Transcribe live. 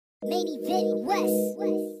Main Event West.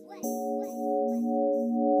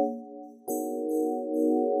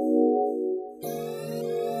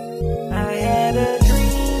 I had a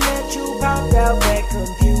dream that you popped out that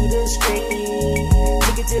computer screen.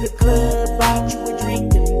 Took it to the club, bought you a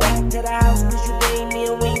drink, then back to the house cause you gave me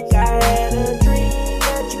a wink. I had a dream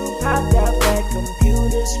that you popped out that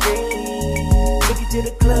computer screen. Took it to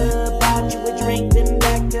the club, bought you a drink, then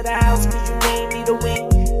back to the house cause you gave me the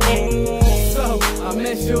wink. So, I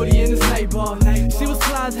met Shorty in this night bar. She was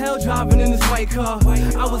fly as hell driving in this white car.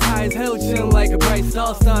 I was high as hell chillin' like a bright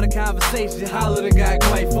star. Start a conversation, hollered and got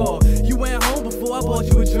quite far. You went home before I bought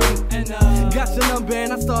you a drink, and got your number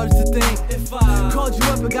and I started to think, if I called you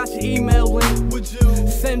up and got your email link, would you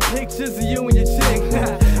send pictures of you and your chick?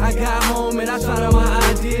 I got home and I tried out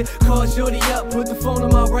my idea. Called Shorty up, put the phone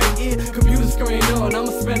on my right ear. Computer screen on,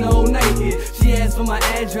 I'ma spend the whole night here. She asked for my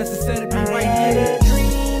address and said it'd be right here.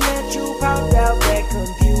 You popped out that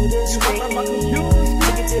computer screen.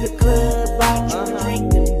 Took it to the club, bought you a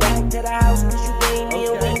drink, then back to the house cause you gave me a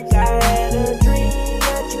wink. I had a dream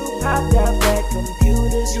that you popped out that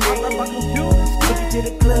computer screen. Took it to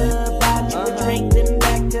the club, bought you a drink, then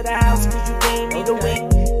back to the house cause you gave me the wink.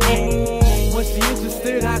 Was she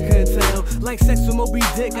interested? I couldn't tell. Like sex with Moby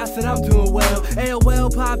Dick, I said I'm doing well. AOL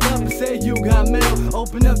popped up and said you got mail.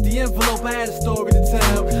 Opened up the envelope, I had a story to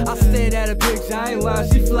tell. I stared at a picture, I ain't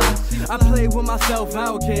lying, she fly. I played with myself, I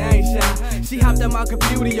don't care, I ain't shy. She hopped at my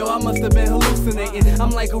computer, yo, I must have been hallucinating. I'm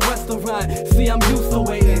like a restaurant, see I'm used to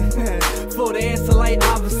waiting for the answer like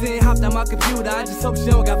Iverson. Hopped at my computer, I just hope she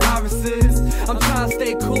don't got viruses. I'm trying to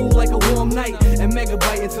stay cool like a warm night and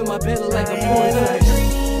megabyte into my bed like a porn site.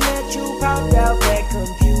 You popped out that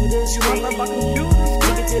computer screen.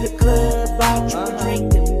 Took it to the club, bought you a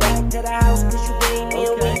drink, then back to the house cause you gave me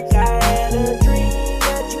a wink. I had a dream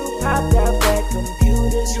that you popped out that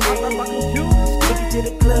computer screen. Took it to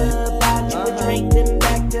the club, bought you a drink, then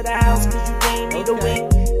back to the house cause you gave me the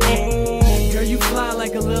wink. Girl, you fly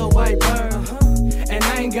like a little white bird, and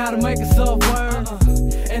I ain't got a Microsoft Word.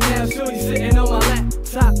 And now Shorty sitting on my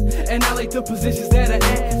laptop, and I like the positions that her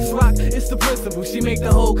ass rock. It's the principal, she make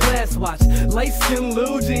the whole class watch. Light skin,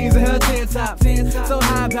 little jeans, and her tan top. So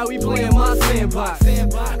high about we playing my sandbox.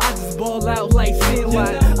 I just ball out like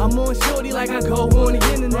Sandlot. I'm on Shorty like I go on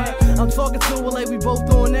the internet. I'm talking to her like we both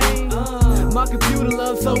on name. My computer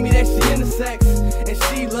love told me that she intersex, and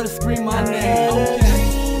she love to scream my name.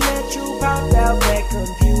 Dream that you popped out that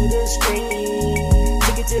computer screen.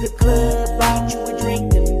 Took it to the club, bought you a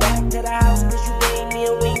drink, then back to the house cause you gave me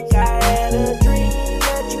a wink. I had a dream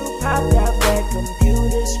that you popped out that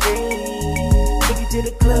computer screen. Took it to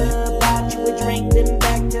the club, bought you a drink, then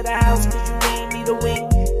back to the house cause you gave me the wink.